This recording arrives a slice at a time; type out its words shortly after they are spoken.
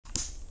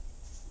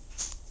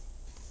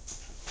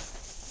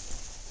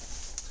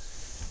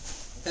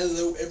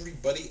Hello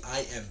everybody,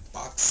 I am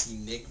Boxie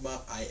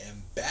Enigma. I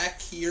am back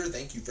here.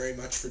 Thank you very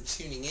much for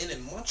tuning in,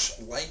 and much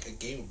like a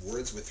game of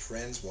words with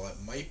friends, while it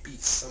might be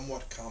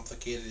somewhat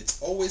complicated, it's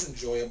always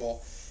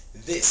enjoyable.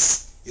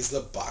 This is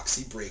the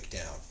Boxie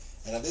Breakdown.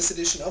 And on this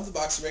edition of the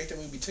Boxie Breakdown,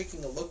 we'll be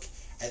taking a look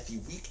at the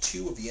Week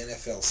 2 of the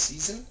NFL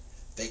season.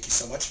 Thank you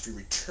so much if you're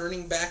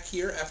returning back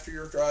here after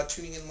your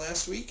tuning in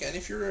last week, and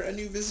if you're a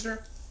new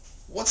visitor,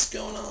 what's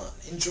going on?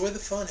 Enjoy the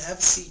fun, have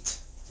a seat,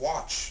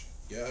 watch.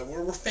 Yeah,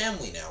 we're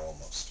family now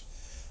almost.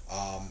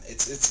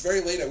 It's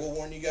very late. I will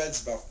warn you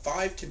guys. About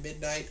 5 to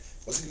midnight.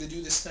 Wasn't going to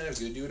do this tonight. I was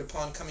going to do it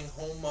upon coming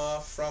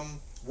home from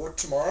work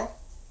tomorrow.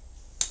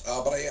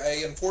 But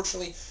I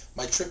unfortunately,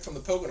 my trip from the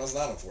Poconos,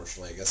 not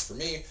unfortunately, I guess for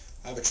me,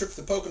 I have a trip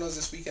to the Poconos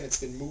this weekend.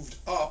 It's been moved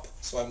up,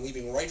 so I'm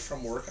leaving right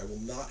from work. I will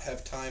not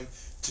have time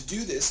to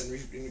do this and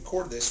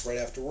record this right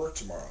after work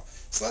tomorrow.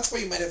 So that's why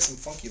you might have some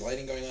funky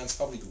lighting going on. It's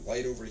probably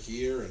light over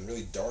here and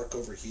really dark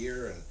over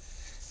here, and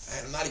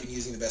I'm not even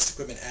using the best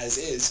equipment as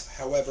is.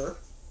 However,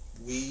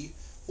 we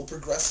will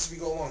progress as we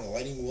go along. The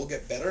lighting will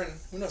get better, and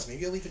who knows,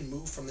 maybe I'll even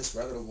move from this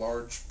rather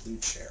large blue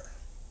chair.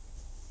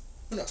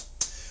 Who knows?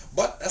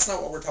 But that's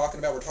not what we're talking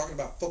about. We're talking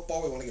about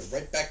football. We want to get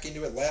right back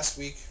into it. Last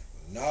week,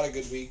 not a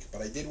good week,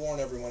 but I did warn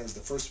everyone it was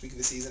the first week of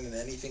the season and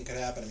anything could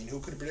happen. I mean, who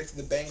could have predicted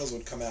the Bengals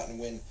would come out and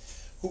win?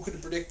 Who could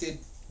have predicted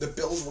the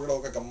Bills were going to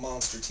look like a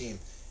monster team?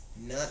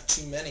 Not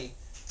too many.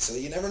 So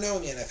you never know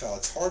in the NFL.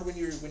 It's hard when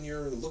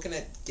you're looking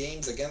at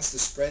games against the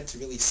spread to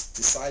really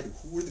decide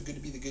who are going to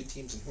be the good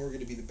teams and who are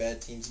going to be the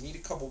bad teams. You need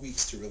a couple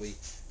weeks to really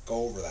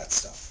go over that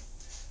stuff.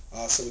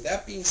 So with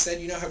that being said,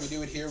 you know how we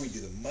do it here. We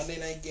do the Monday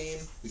night game,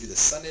 we do the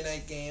Sunday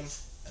night game,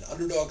 an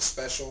underdog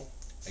special.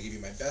 I give you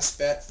my best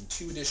bet and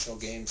 2 additional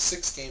games,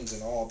 6 games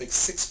in all, a big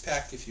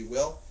 6-pack if you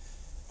will.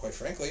 Quite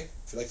frankly,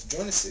 if you'd like to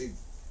join us,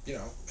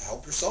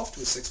 help yourself to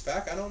a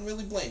 6-pack. I don't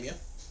really blame you.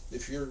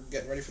 If you're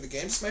getting ready for the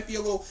game, this might be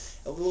a little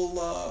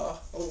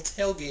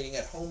tailgating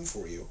at home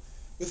for you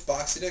with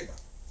Boxie Enigma.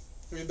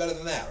 It'll be better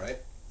than that, right?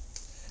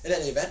 In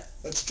any event,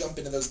 let's jump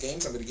into those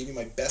games. I'm going to give you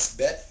my best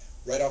bet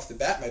right off the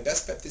bat. My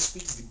best bet this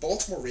week is the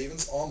Baltimore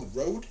Ravens on the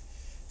road.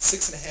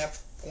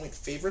 6.5-point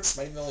favorites.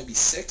 Might even only be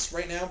 6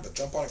 right now, but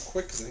jump on it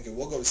quick because I think it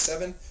will go to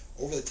 7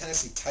 over the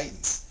Tennessee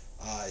Titans.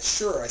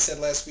 Sure, I said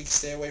last week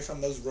stay away from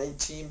those road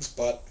teams,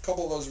 but a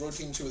couple of those road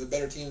teams who were the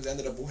better teams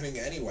ended up winning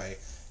anyway.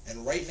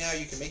 And right now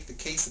you can make the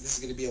case that this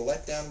is going to be a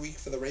letdown week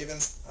for the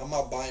Ravens. I'm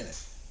not buying it.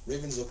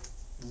 Ravens looked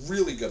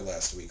really good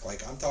last week.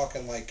 I'm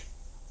talking like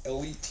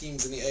elite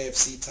teams in the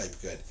AFC type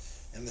good.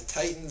 And the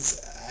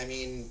Titans, I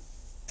mean,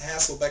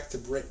 Hasselbeck to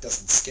Britt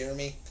doesn't scare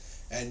me.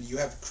 And you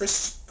have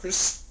Chris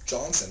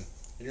Johnson,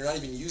 and you're not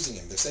even using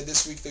him. They said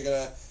this week they're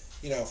going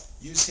to,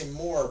 use him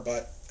more,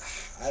 but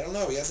I don't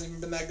know. He hasn't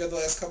even been that good the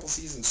last couple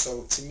seasons.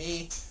 So to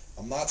me,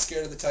 I'm not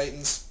scared of the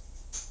Titans.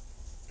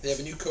 They have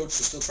a new coach.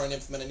 They're still trying to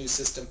implement a new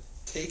system.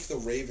 Take the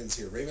Ravens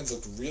here. Ravens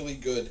looked really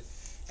good,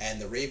 and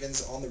the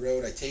Ravens on the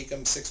road, I take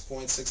them 6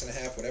 points,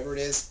 6.5, whatever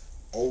it is,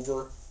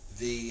 over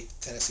the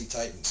Tennessee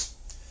Titans.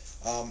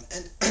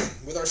 And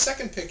with our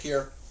second pick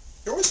here,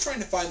 you're always trying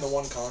to find the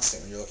one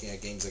constant when you're looking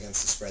at games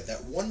against the spread.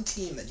 That one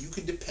team that you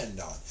can depend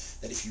on,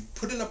 that if you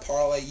put in a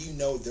parlay, you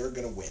know they're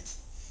going to win.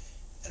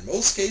 And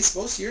most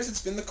years,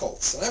 it's been the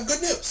Colts. And I have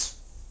good news.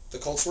 The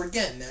Colts were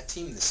again that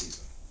team this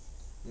season.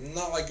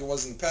 Not like it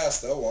was in the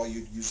past, though. While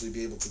you'd usually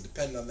be able to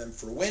depend on them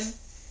for a win,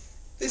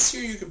 this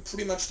year you could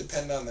pretty much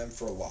depend on them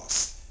for a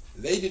loss.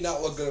 They did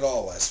not look good at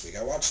all last week.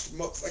 I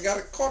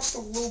caught a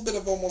little bit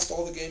of almost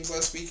all the games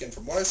last week, and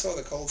from what I saw of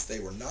the Colts, they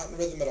were not in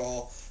rhythm at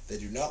all. They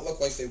do not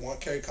look like they want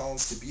Kerry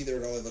Collins to be there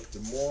at all. They look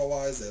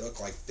demoralized. They look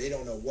like they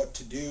don't know what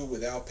to do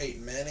without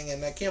Peyton Manning,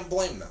 and I can't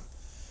blame them.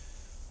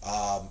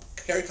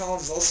 Kerry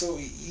Collins is also,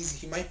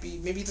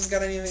 maybe he doesn't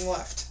got anything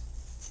left.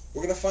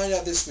 We're going to find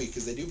out this week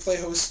because they do play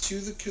host to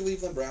the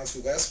Cleveland Browns,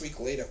 who last week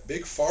laid a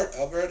big fart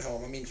over at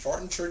home. I mean,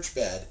 fart in church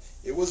bed.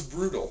 It was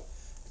brutal.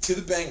 To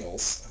the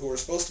Bengals, who are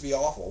supposed to be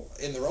awful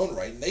in their own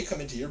right, and they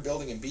come into your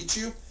building and beat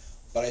you.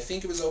 But I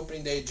think it was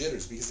opening day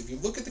jitters, because if you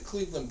look at the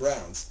Cleveland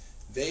Browns,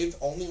 they've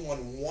only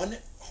won 1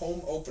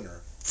 home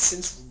opener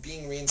since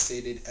being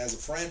reinstated as a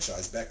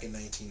franchise back in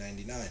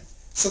 1999.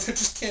 So they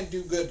just can't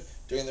do good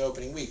during the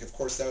opening week. Of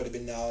course, that would have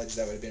been knowledge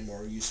that would have been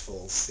more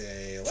useful,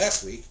 say,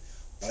 last week.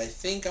 But I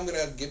think I'm going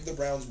to give the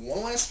Browns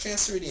one last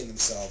chance to redeem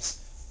themselves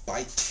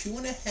by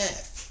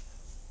 2.5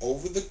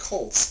 over the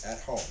Colts at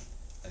home.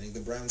 I think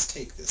the Browns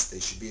take this. They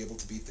should be able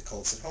to beat the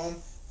Colts at home,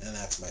 and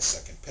that's my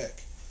second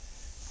pick.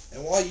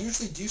 And while I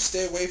usually do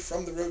stay away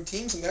from the road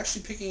teams, I'm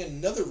actually picking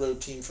another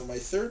road team for my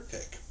third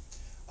pick.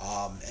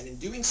 And in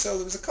doing so,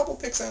 there was a couple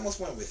picks I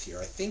almost went with here.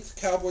 I think the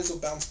Cowboys will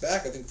bounce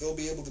back. I think they'll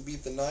be able to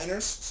beat the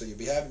Niners, so you'll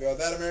be happy about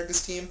that,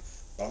 America's team.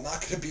 But I'm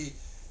not going to be,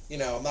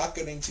 I'm not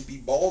going to be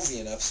ballsy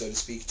enough, so to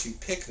speak, to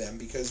pick them,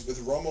 because with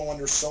Romo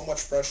under so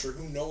much pressure,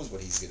 who knows what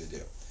he's going to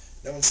do.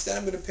 Now, instead,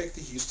 I'm going to pick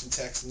the Houston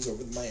Texans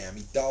over the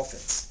Miami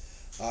Dolphins.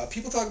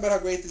 People talk about how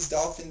great this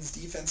Dolphins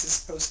defense is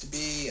supposed to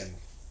be, and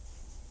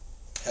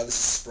how this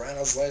is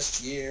Sopranos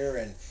last year,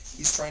 and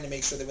he's trying to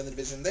make sure they win the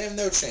division. They have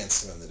no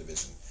chance to win the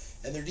division.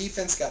 And their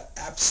defense got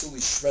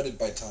absolutely shredded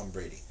by Tom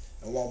Brady.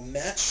 And while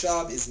Matt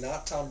Schaub is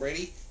not Tom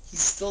Brady, he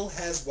still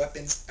has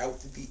weapons out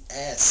the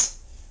ass.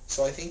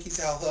 So I think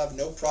he'll have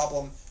no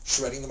problem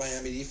shredding the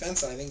Miami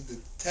defense, and I think the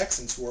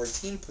Texans, who are a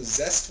team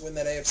possessed to win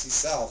that AFC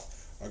South,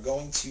 are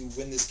going to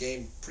win this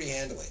game pretty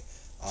handily.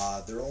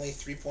 They're only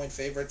 3-point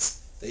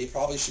favorites. They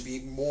probably should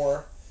be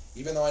more,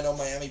 even though I know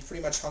Miami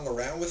pretty much hung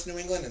around with New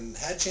England and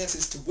had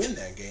chances to win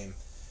that game.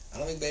 I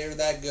don't think they are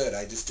that good.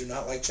 I just do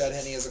not like Chad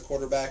Henne as a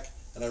quarterback,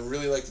 and I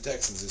really like the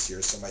Texans this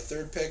year. So my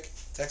third pick,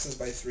 Texans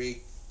by 3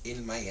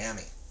 in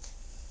Miami.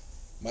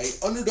 My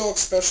underdog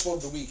special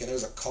of the week, and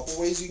there's a couple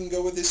ways you can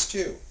go with this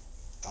too.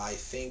 I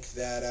think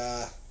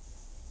that,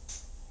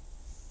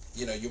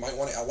 you might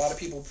want to, a lot of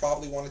people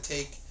probably want to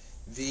take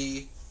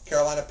the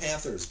Carolina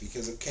Panthers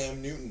because of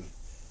Cam Newton,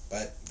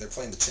 but they're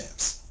playing the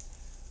champs.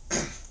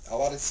 A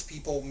lot of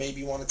people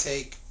maybe want to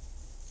take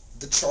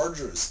the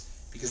Chargers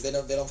because they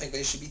don't think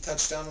they should be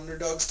touchdown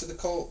underdogs to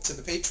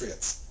the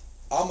Patriots.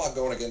 I'm not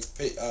going against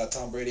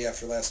Tom Brady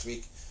after last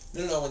week.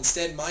 No.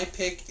 Instead, my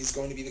pick is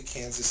going to be the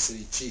Kansas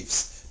City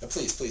Chiefs. Now,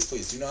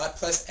 please, do not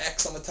press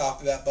X on the top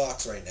of that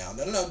box right now.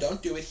 No,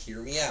 don't do it.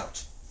 Hear me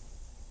out.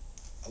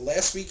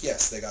 Last week,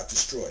 yes, they got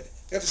destroyed.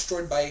 They got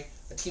destroyed by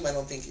a team I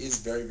don't think is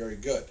very, very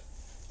good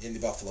in the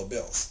Buffalo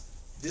Bills.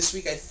 This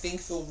week, I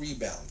think they'll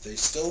rebound. They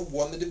still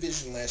won the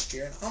division last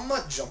year, and I'm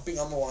not jumping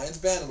on the Lions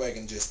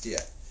bandwagon just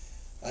yet.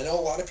 I know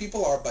a lot of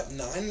people are, but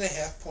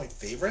 9.5-point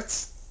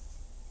favorites?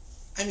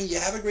 I mean, you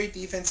have a great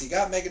defense. You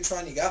got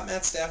Megatron. You got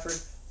Matt Stafford.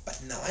 But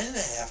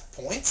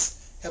 9.5 points?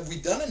 Have we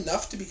done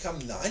enough to become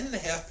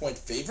 9.5-point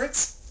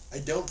favorites? I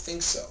don't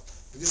think so.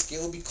 This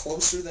game will be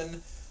closer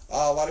than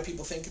a lot of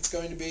people think it's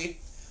going to be.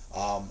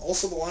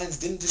 Also, the Lions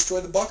didn't destroy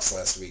the Bucs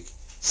last week.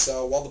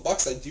 So while the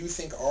Bucs I do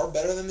think are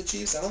better than the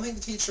Chiefs, I don't think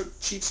the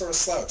Chiefs are a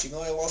slouch. Even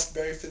though they lost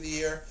Barry for the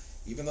year,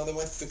 even though they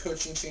went through the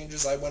coaching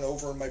changes I went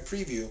over in my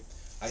preview,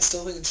 I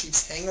still think the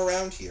Chiefs hang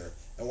around here.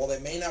 And while they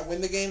may not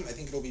win the game, I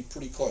think it'll be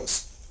pretty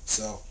close.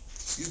 So,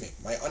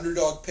 my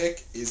underdog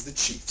pick is the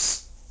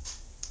Chiefs.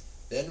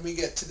 Then we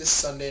get to the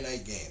Sunday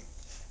night game.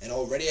 And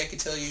already I can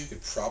tell you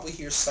could probably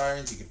hear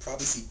sirens. You could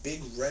probably see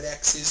big red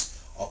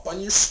X's up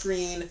on your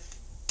screen.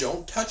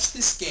 Don't touch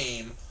this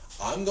game.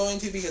 I'm going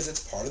to because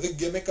it's part of the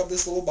gimmick of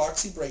this little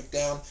Boxie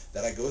breakdown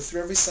that I go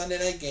through every Sunday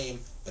night game.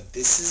 But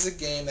this is a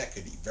game that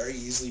could very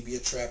easily be a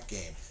trap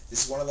game.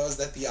 This is one of those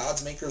that the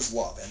odds makers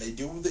love. And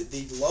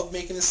they love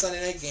making the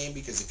Sunday night game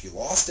because if you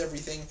lost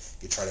everything,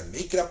 you try to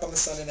make it up on the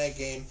Sunday night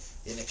game.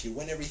 And if you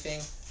win everything,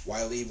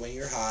 why leave when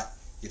you're hot?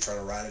 You try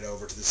to ride it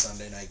over to the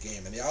Sunday night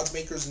game. And the odds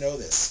makers know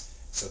this.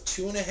 So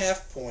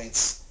 2.5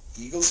 points.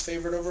 Eagles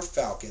favored over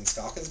Falcons.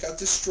 Falcons got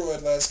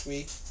destroyed last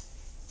week.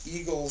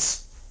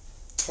 Eagles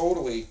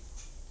totally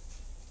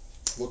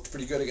looked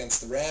pretty good against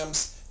the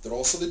Rams. They're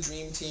also the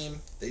dream team.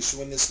 They should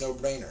win this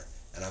no-brainer.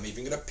 And I'm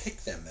even going to pick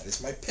them. That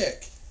is my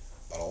pick.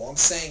 But all I'm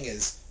saying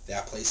is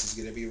that place is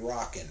going to be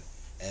rocking.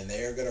 And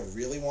they are going to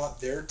really want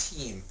their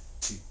team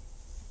to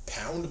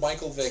pound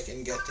Michael Vick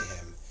and get to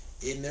him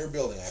in their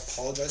building. I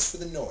apologize for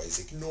the noise.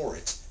 Ignore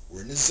it.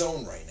 We're in the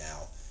zone right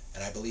now.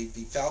 And I believe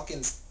the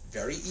Falcons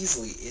very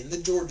easily in the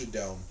Georgia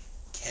Dome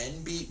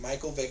can beat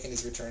Michael Vick in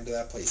his return to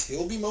that place.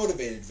 He'll be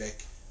motivated,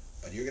 Vick,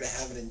 but you're going to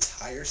have an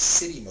entire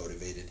city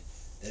motivated.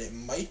 And it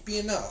might be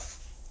enough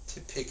to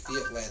pick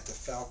the Atlanta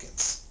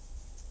Falcons.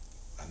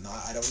 I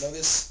don't know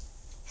this.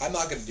 I'm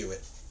not going to do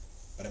it.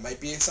 But it might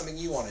be something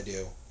you want to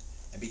do.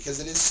 And because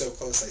it is so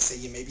close, I say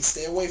you maybe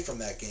stay away from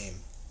that game.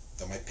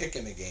 Though my pick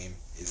in the game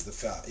is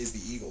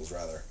the Eagles,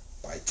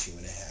 by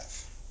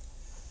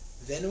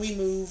 2.5. Then we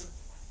move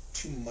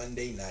to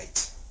Monday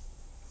night.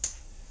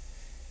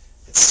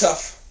 It's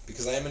tough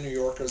because I am a New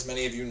Yorker, as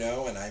many of you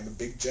know, and I'm a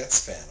big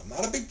Jets fan. I'm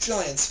not a big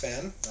Giants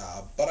fan,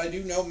 but I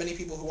do know many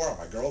people who are.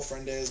 My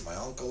girlfriend is, my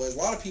uncle is. A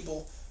lot of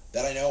people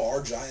that I know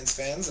are Giants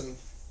fans, and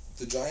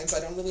the Giants,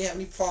 I don't really have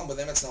any problem with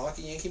them. It's not like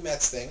a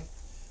Yankee-Mets thing.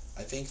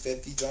 I think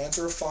that the Giants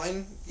are a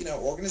fine,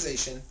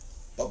 organization,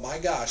 but my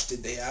gosh,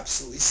 did they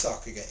absolutely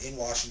suck again in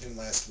Washington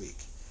last week.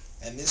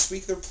 And this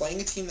week they're playing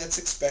a team that's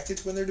expected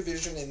to win their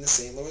division in the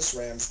St. Louis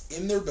Rams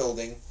in their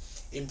building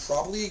in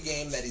probably a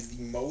game that is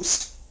the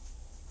most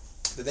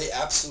that they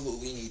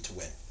absolutely need to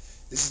win.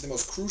 This is the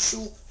most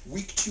crucial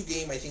Week 2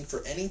 game, I think,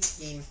 for any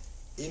team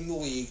in the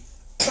league,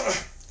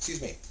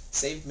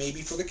 save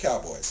maybe for the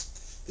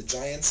Cowboys. The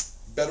Giants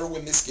better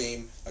win this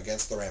game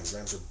against the Rams. The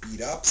Rams are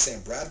beat up.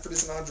 Sam Bradford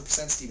isn't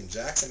 100%. Steven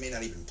Jackson may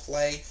not even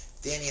play.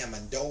 Danny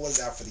Amendola is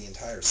out for the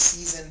entire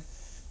season.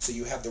 So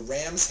you have the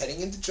Rams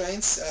heading into to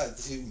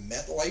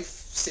MetLife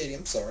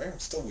Stadium. Sorry, I'm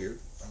still weird.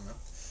 I don't know.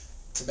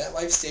 To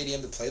MetLife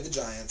Stadium to play the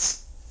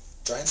Giants.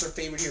 Giants are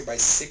favored here by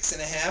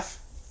 6.5.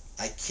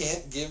 I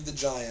can't give the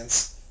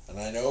Giants, and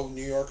I know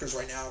New Yorkers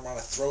right now want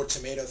to throw a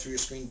tomato through your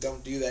screen.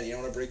 Don't do that. You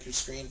don't want to break your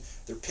screen.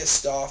 They're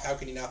pissed off. How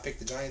can you not pick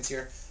the Giants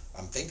here?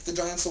 I think the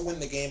Giants will win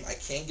the game. I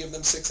can't give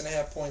them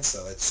 6.5 points,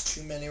 though. That's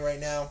too many right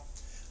now.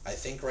 I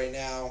think right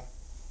now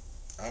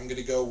I'm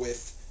going to go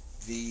with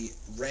the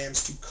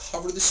Rams to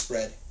cover the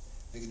spread.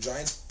 I think the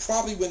Giants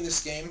probably win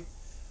this game,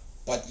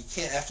 but you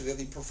can't, after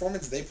the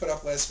performance they put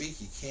up last week,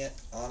 you can't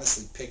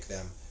honestly pick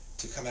them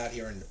to come out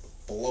here and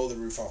blow the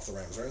roof off the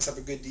Rams. Rams have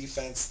a good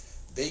defense.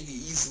 They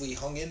easily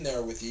hung in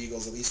there with the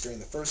Eagles, at least during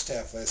the first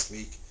half last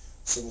week.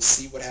 So we'll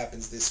see what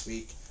happens this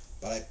week.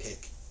 But I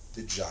pick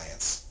the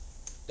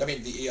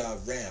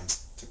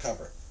Rams to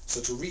cover.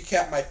 So to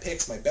recap my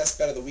picks, my best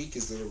bet of the week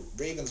is the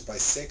Ravens by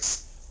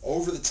 6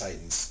 over the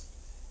Titans.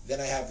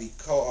 Then I have the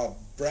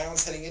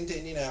Browns heading into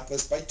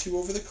Indianapolis by 2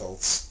 over the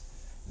Colts.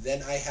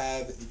 Then I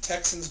have the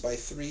Texans by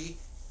 3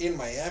 in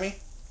Miami.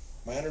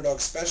 My underdog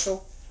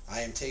special,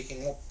 I am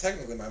taking, well,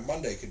 technically my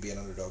Monday could be an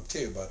underdog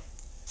too, but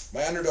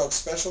my underdog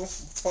special,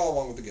 let's follow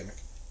along with the gimmick.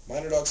 My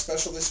underdog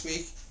special this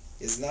week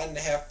is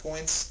 9.5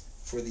 points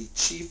for the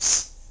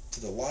Chiefs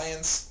to the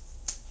Lions.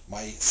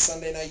 My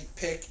Sunday night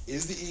pick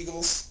is the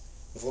Eagles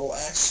with a little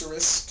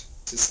asterisk.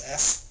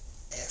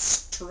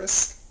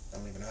 I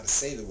don't even know how to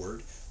say the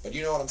word, but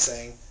you know what I'm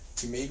saying.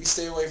 To maybe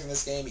stay away from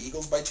this game.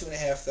 Eagles by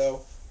 2.5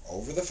 though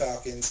over the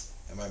Falcons.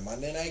 And my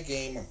Monday night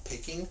game, I'm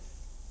picking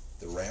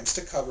the Rams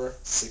to cover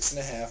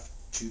 6.5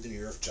 to the New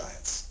York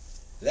Giants.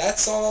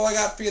 That's all I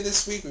got for you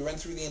this week. We went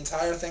through the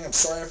entire thing. I'm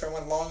sorry if I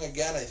went long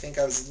again. I think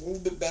I was a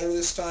little bit better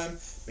this time.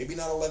 Maybe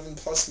not 11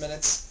 plus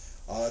minutes.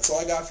 That's all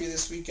I got for you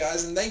this week,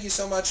 guys. And thank you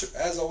so much,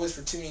 as always,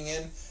 for tuning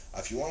in.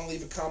 If you want to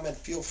leave a comment,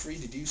 feel free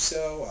to do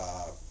so.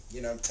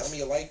 Tell me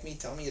you like me.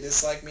 Tell me you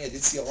dislike me. I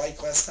did see a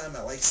like last time.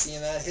 I like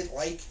seeing that. Hit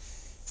like.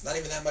 It's not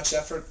even that much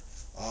effort.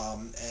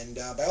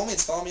 By all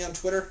means, follow me on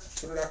Twitter,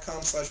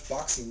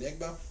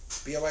 twitter.com/BoxieNigma,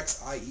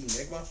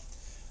 BoxieNigma.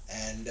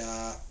 And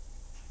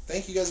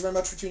thank you guys very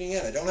much for tuning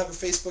in. I don't have a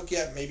Facebook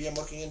yet. Maybe I'm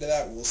looking into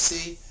that. We'll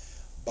see.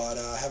 But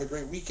have a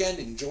great weekend.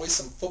 Enjoy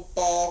some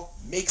football.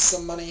 Make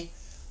some money.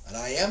 And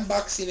I am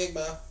Boxie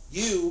Enigma.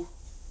 You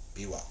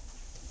be well.